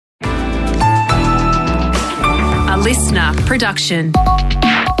listener production.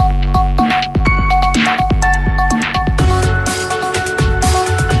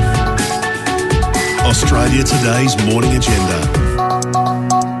 Australia Today's Morning Agenda.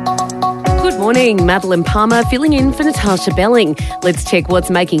 Good morning, Madeline Palmer filling in for Natasha Belling. Let's check what's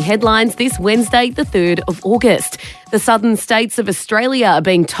making headlines this Wednesday, the 3rd of August. The southern states of Australia are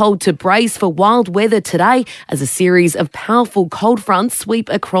being told to brace for wild weather today as a series of powerful cold fronts sweep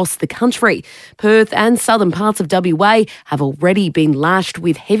across the country. Perth and southern parts of WA have already been lashed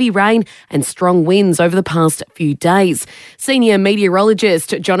with heavy rain and strong winds over the past few days. Senior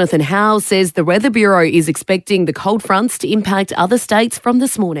meteorologist Jonathan Howe says the Weather Bureau is expecting the cold fronts to impact other states from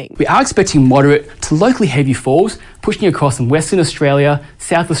this morning. We are expecting moderate to locally heavy falls, pushing across in Western Australia,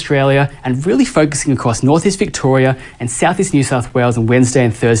 South Australia, and really focusing across northeast Victoria and southeast New South Wales on Wednesday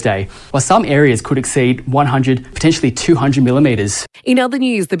and Thursday, while some areas could exceed 100, potentially 200 millimetres. In other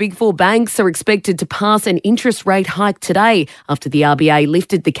news, the Big Four banks are expected to pass an interest rate hike today after the RBA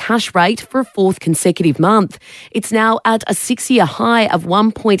lifted the cash rate for a fourth consecutive month. It's now at a 6-year high of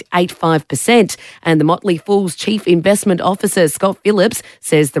 1.85%, and the Motley Fool's Chief Investment Officer Scott Phillips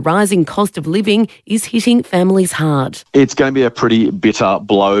says the rising cost of living is hitting families hard. It's going to be a pretty bitter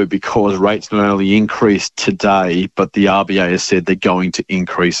blow because rates not only increased today, but the RBA has said they're going to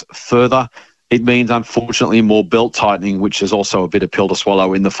increase further. It means, unfortunately, more belt tightening, which is also a bitter pill to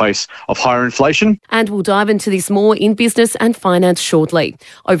swallow in the face of higher inflation. And we'll dive into this more in business and finance shortly.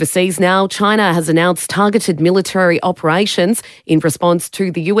 Overseas now, China has announced targeted military operations in response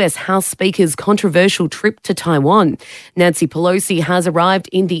to the US House Speaker's controversial trip to Taiwan. Nancy Pelosi has arrived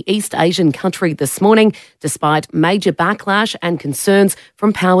in the East Asian country this morning, despite major backlash and concerns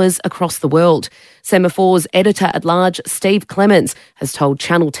from powers across the world. Semaphor's editor-at-large Steve Clements has told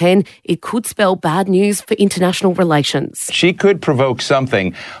Channel 10 it could spell bad news for international relations. She could provoke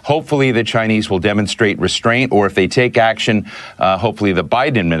something. Hopefully the Chinese will demonstrate restraint, or if they take action, hopefully the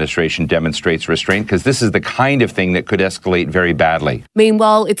Biden administration demonstrates restraint, because this is the kind of thing that could escalate very badly.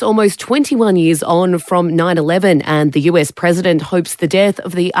 Meanwhile, it's almost 21 years on from 9/11, and the US president hopes the death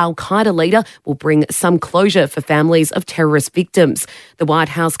of the al-Qaeda leader will bring some closure for families of terrorist victims. The White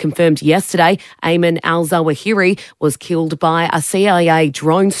House confirmed yesterday Ayman al-Zawahiri was killed by a CIA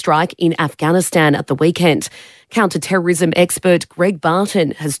drone strike in Afghanistan at the weekend. Counter-terrorism expert Greg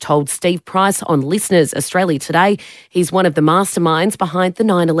Barton has told Steve Price on Listeners Australia Today he's one of the masterminds behind the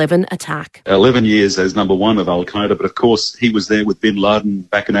 9/11 attack. 11 years as number one of Al-Qaeda, but of course he was there with bin Laden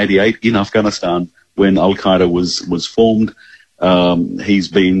back in 88 in Afghanistan when Al-Qaeda was formed. He's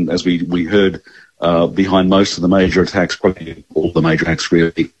been, as we heard, behind most of the major attacks, probably all the major attacks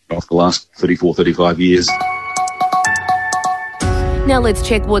really, of the last 34, 35 years. Now let's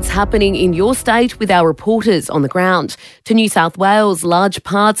check what's happening in your state with our reporters on the ground. To New South Wales, large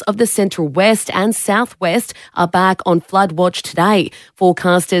parts of the Central West and Southwest are back on flood watch today.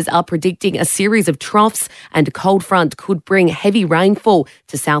 Forecasters are predicting a series of troughs, and a cold front could bring heavy rainfall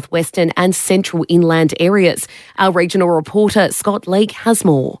to southwestern and central inland areas. Our regional reporter Scott Leake has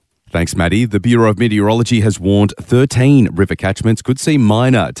more. Thanks, Maddie. The Bureau of Meteorology has warned 13 river catchments could see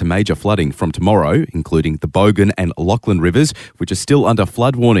minor to major flooding from tomorrow, including the Bogan and Lachlan rivers, which are still under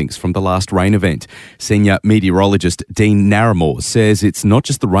flood warnings from the last rain event. Senior meteorologist Dean Narramore says it's not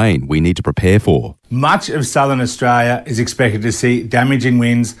just the rain we need to prepare for. Much of southern Australia is expected to see damaging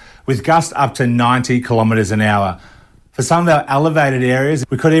winds with gusts up to 90 kilometres an hour. For some of our elevated areas,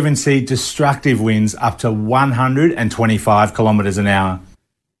 we could even see destructive winds up to 125 kilometres an hour.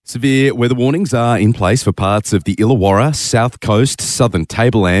 Severe weather warnings are in place for parts of the Illawarra, South Coast, Southern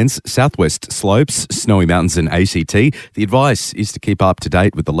Tablelands, Southwest Slopes, Snowy Mountains and ACT. The advice is to keep up to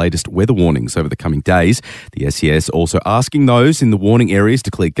date with the latest weather warnings over the coming days. The SES also asking those in the warning areas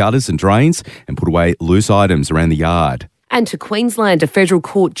to clear gutters and drains and put away loose items around the yard. And to Queensland, a federal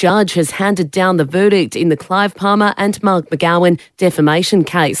court judge has handed down the verdict in the Clive Palmer and Mark McGowan defamation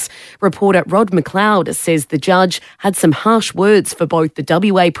case. Reporter Rod McLeod says the judge had some harsh words for both the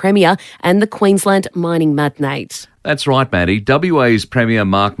WA Premier and the Queensland mining magnate. That's right, Maddie. WA's Premier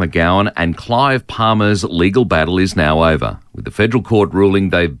Mark McGowan and Clive Palmer's legal battle is now over, with the federal court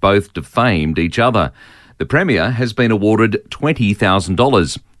ruling they've both defamed each other. The Premier has been awarded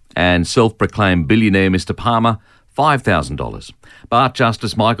 $20,000 and self-proclaimed billionaire Mr Palmer $5,000. But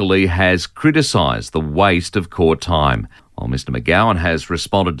Justice Michael Lee has criticised the waste of court time. While Mr McGowan has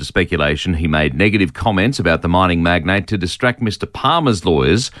responded to speculation he made negative comments about the mining magnate to distract Mr Palmer's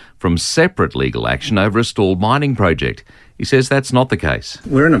lawyers from separate legal action over a stalled mining project. He says that's not the case.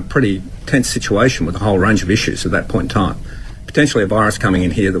 We're in a pretty tense situation with a whole range of issues at that point in time. potentially a virus coming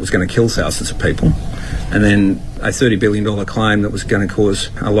in here that was going to kill thousands of people, and then a $30 billion claim that was going to cause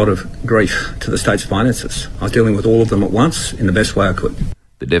a lot of grief to the state's finances. I was dealing with all of them at once in the best way I could.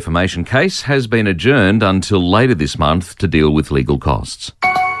 The defamation case has been adjourned until later this month to deal with legal costs.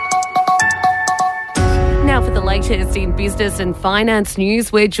 Now for the latest in business and finance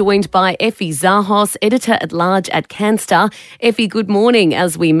news, we're joined by Effie Zahos, Editor-at-Large at Canstar. Effie, good morning.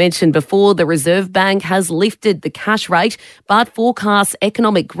 As we mentioned before, the Reserve Bank has lifted the cash rate, but forecasts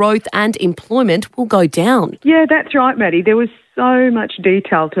economic growth and employment will go down. Yeah, that's right, Maddie. There was so much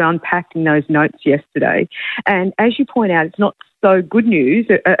detail to unpack in those notes yesterday. And as you point out, it's not so good news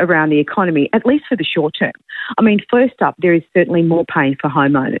around the economy, at least for the short term. I mean, first up, there is certainly more pain for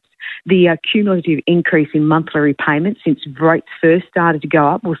homeowners. The cumulative increase in monthly repayments since rates first started to go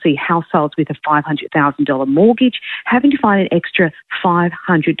up will see households with a $500,000 mortgage having to find an extra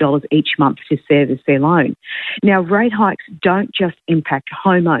 $500 each month to service their loan. Now, rate hikes don't just impact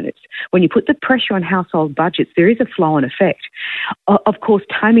homeowners. When you put the pressure on household budgets, there is a flow-on effect. Of course,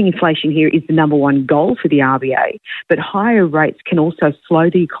 taming inflation here is the number one goal for the RBA, but higher rates can also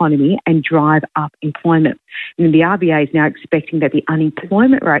slow the economy and drive up employment. And the RBA is now expecting that the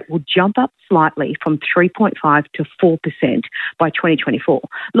unemployment rate will jump up slightly from 3.5% to 4% by 2024.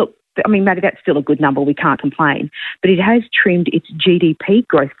 Look, I mean, Maddie, that's still a good number. We can't complain. But it has trimmed its GDP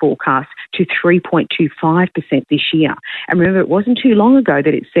growth forecast to 3.25% this year. And remember, it wasn't too long ago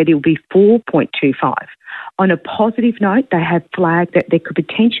that it said it would be 4.25%. On a positive note, they have flagged that there could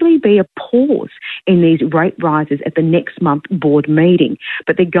potentially be a pause in these rate rises at the next month board meeting,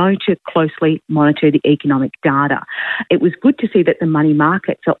 but they're going to closely monitor the economic data. It was good to see that the money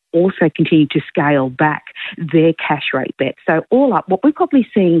markets are also continuing to scale back their cash rate bets. So all up, what we're probably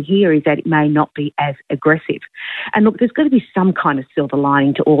seeing here is that it may not be as aggressive. And look, there's got to be some kind of silver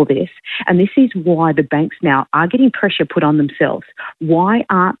lining to all this. And this is why the banks now are getting pressure put on themselves. Why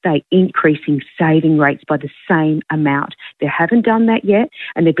aren't they increasing saving rates by the same amount? They haven't done that yet,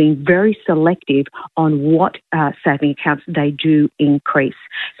 and they've been very selective on what saving accounts they do increase.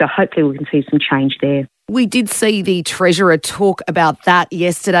 So hopefully we can see some change there. We did see the Treasurer talk about that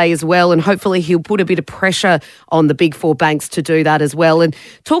yesterday as well, and hopefully he'll put a bit of pressure on the big four banks to do that as well. And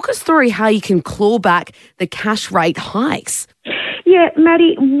talk us through how you can claw back the cash rate hikes. Yeah,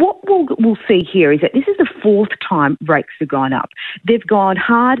 Maddie, what we'll see here is that this is the fourth time rates have gone up. They've gone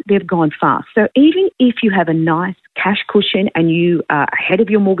hard, they've gone fast. So even if you have a nice cash cushion and you are ahead of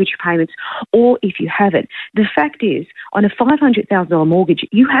your mortgage payments, or if you haven't, the fact is, on a $500,000 mortgage,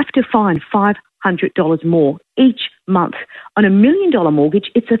 you have to find $500 more each month. On $1 million mortgage,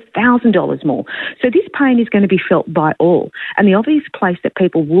 it's $1,000 more. So this pain is going to be felt by all. And the obvious place that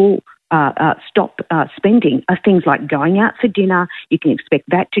people will stop spending are things like going out for dinner. You can expect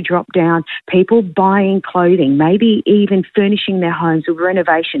that to drop down. People buying clothing, maybe even furnishing their homes or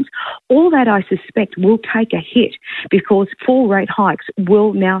renovations. All that, I suspect, will take a hit because full rate hikes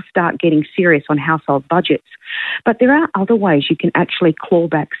will now start getting serious on household budgets. But there are other ways you can actually claw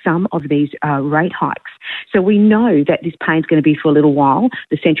back some of these rate hikes. So we know that this pain is going to be for a little while.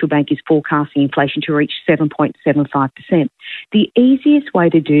 The central bank is forecasting inflation to reach 7.75%. The easiest way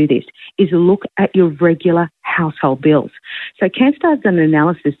to do this is look at your regular household bills. So Canstar's done an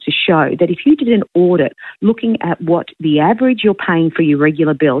analysis to show that if you did an audit looking at what the average you're paying for your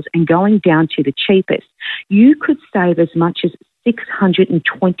regular bills and going down to the cheapest, you could save as much as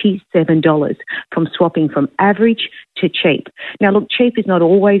 $627 from swapping from average to cheap. Now, look, cheap is not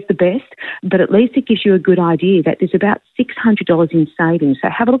always the best, but at least it gives you a good idea that there's about $600 in savings. So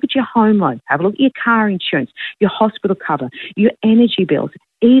have a look at your home loan, have a look at your car insurance, your hospital cover, your energy bills,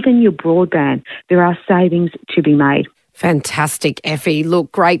 even your broadband. There are savings to be made. Fantastic, Effie.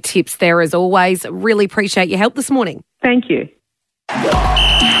 Look, great tips there as always. Really appreciate your help this morning. Thank you.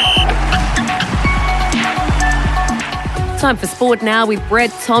 Time for sport now with Brett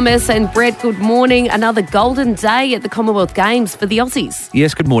Thomas. And Brett, good morning. Another golden day at the Commonwealth Games for the Aussies.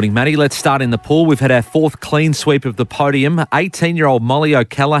 Yes, good morning, Maddie. Let's start in the pool. We've had our fourth clean sweep of the podium. 18-year-old Molly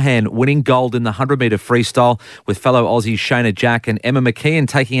O'Callaghan winning gold in the 100-metre freestyle with fellow Aussies Shayna Jack and Emma McKeon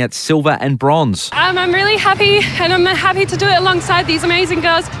taking out silver and bronze. I'm really happy, and I'm happy to do it alongside these amazing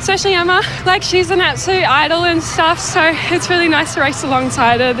girls, especially Emma. Like, she's an absolute idol and stuff, so it's really nice to race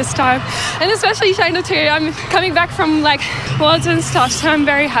alongside her this time. And especially Shayna too. I'm coming back from worlds and stuff, so I'm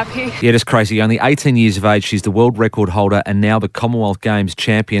very happy. Yeah, just crazy. Only 18 years of age, she's the world record holder and now the Commonwealth Games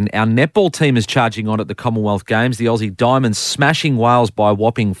champion. Our netball team is charging on at the Commonwealth Games. The Aussie Diamonds smashing Wales by a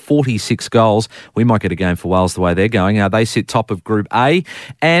whopping 46 goals. We might get a game for Wales the way they're going. They sit top of Group A,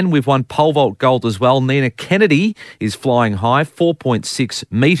 and we've won pole vault gold as well. Nina Kennedy is flying high, 4.6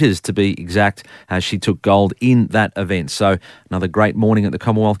 metres to be exact, as she took gold in that event. So another great morning at the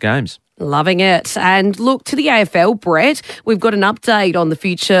Commonwealth Games. Loving it. And look, to the AFL, Brett, we've got an update on the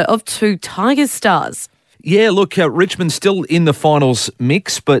future of 2 Tigers stars. Yeah, look, Richmond's still in the finals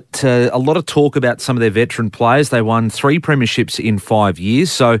mix, but a lot of talk about some of their veteran players. They won 3 premierships in 5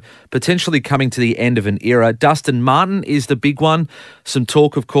 years, so potentially coming to the end of an era. Dustin Martin is the big one. Some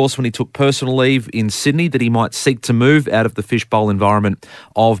talk, of course, when he took personal leave in Sydney that he might seek to move out of the fishbowl environment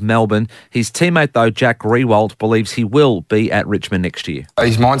of Melbourne. His teammate, though, Jack Riewoldt, believes he will be at Richmond next year.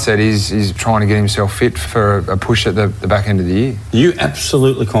 His mindset is trying to get himself fit for a push at the back end of the year. Are you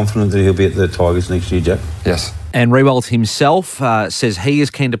absolutely confident that he'll be at the Tigers next year, Jack? Yes. And Riewoldt himself says he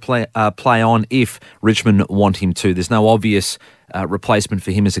is keen to play on if Richmond want him to. There's no obvious replacement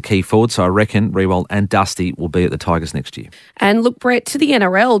for him as a key forward, so I reckon Riewoldt and Dusty will be at the Tigers next year. And look, Brett, to the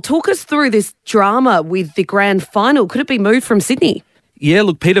NRL, talk us through this drama with the grand final. Could it be moved from Sydney? Yeah,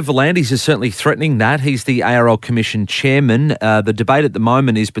 look, Peter V'landys is certainly threatening that. He's the ARL Commission chairman. The debate at the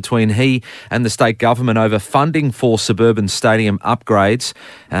moment is between he and the state government over funding for suburban stadium upgrades.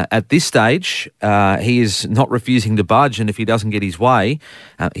 At this stage, he is not refusing to budge, and if he doesn't get his way,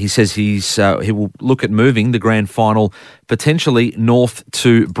 he says he will look at moving the grand final potentially north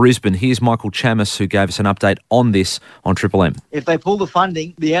to Brisbane. Here's Michael Chammas, who gave us an update on this on Triple M. If they pull the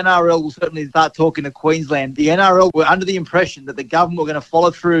funding, the NRL will certainly start talking to Queensland. The NRL were under the impression that the government were going to follow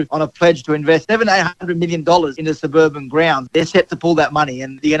through on a pledge to invest $700-800 million into suburban grounds. They're set to pull that money,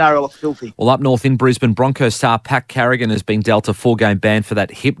 and the NRL are filthy. Well, up north in Brisbane, Broncos star Pat Carrigan has been dealt a 4-game ban for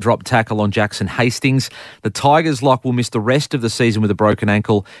that hip drop tackle on Jackson Hastings. The Tigers lock will miss the rest of the season with a broken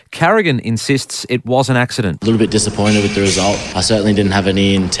ankle. Carrigan insists it was an accident. A little bit disappointed with the result. I certainly didn't have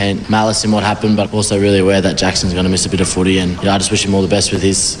any malice in what happened, but also really aware that Jackson's going to miss a bit of footy, and I just wish him all the best with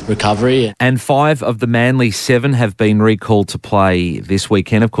his recovery. And 5 of the Manly 7 have been recalled to play this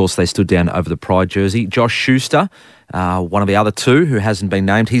weekend. Of course, they stood down over the Pride jersey. Josh Schuster, one of the other 2 who hasn't been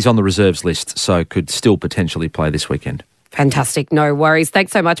named, he's on the reserves list, so could still potentially play this weekend. Fantastic. No worries.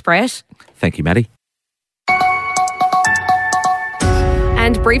 Thanks so much, Brett. Thank you, Maddie.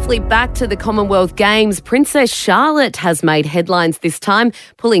 And briefly back to the Commonwealth Games, Princess Charlotte has made headlines this time,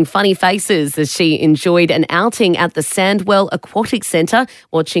 pulling funny faces as she enjoyed an outing at the Sandwell Aquatic Centre,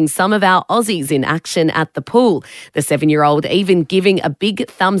 watching some of our Aussies in action at the pool. The 7-year-old even giving a big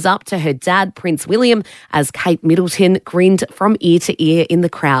thumbs up to her dad, Prince William, as Kate Middleton grinned from ear to ear in the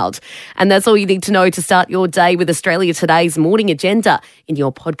crowd. And that's all you need to know to start your day with Australia Today's Morning Agenda in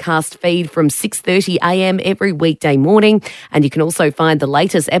your podcast feed from 6:30 a.m. every weekday morning. And you can also find the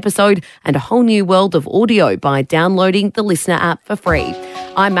latest episode and a whole new world of audio by downloading the Listener app for free.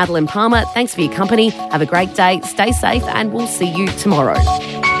 I'm Madeline Palmer. Thanks for your company. Have a great day. Stay safe, and we'll see you tomorrow.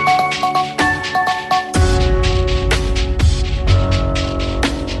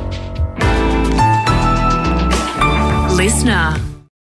 Listener.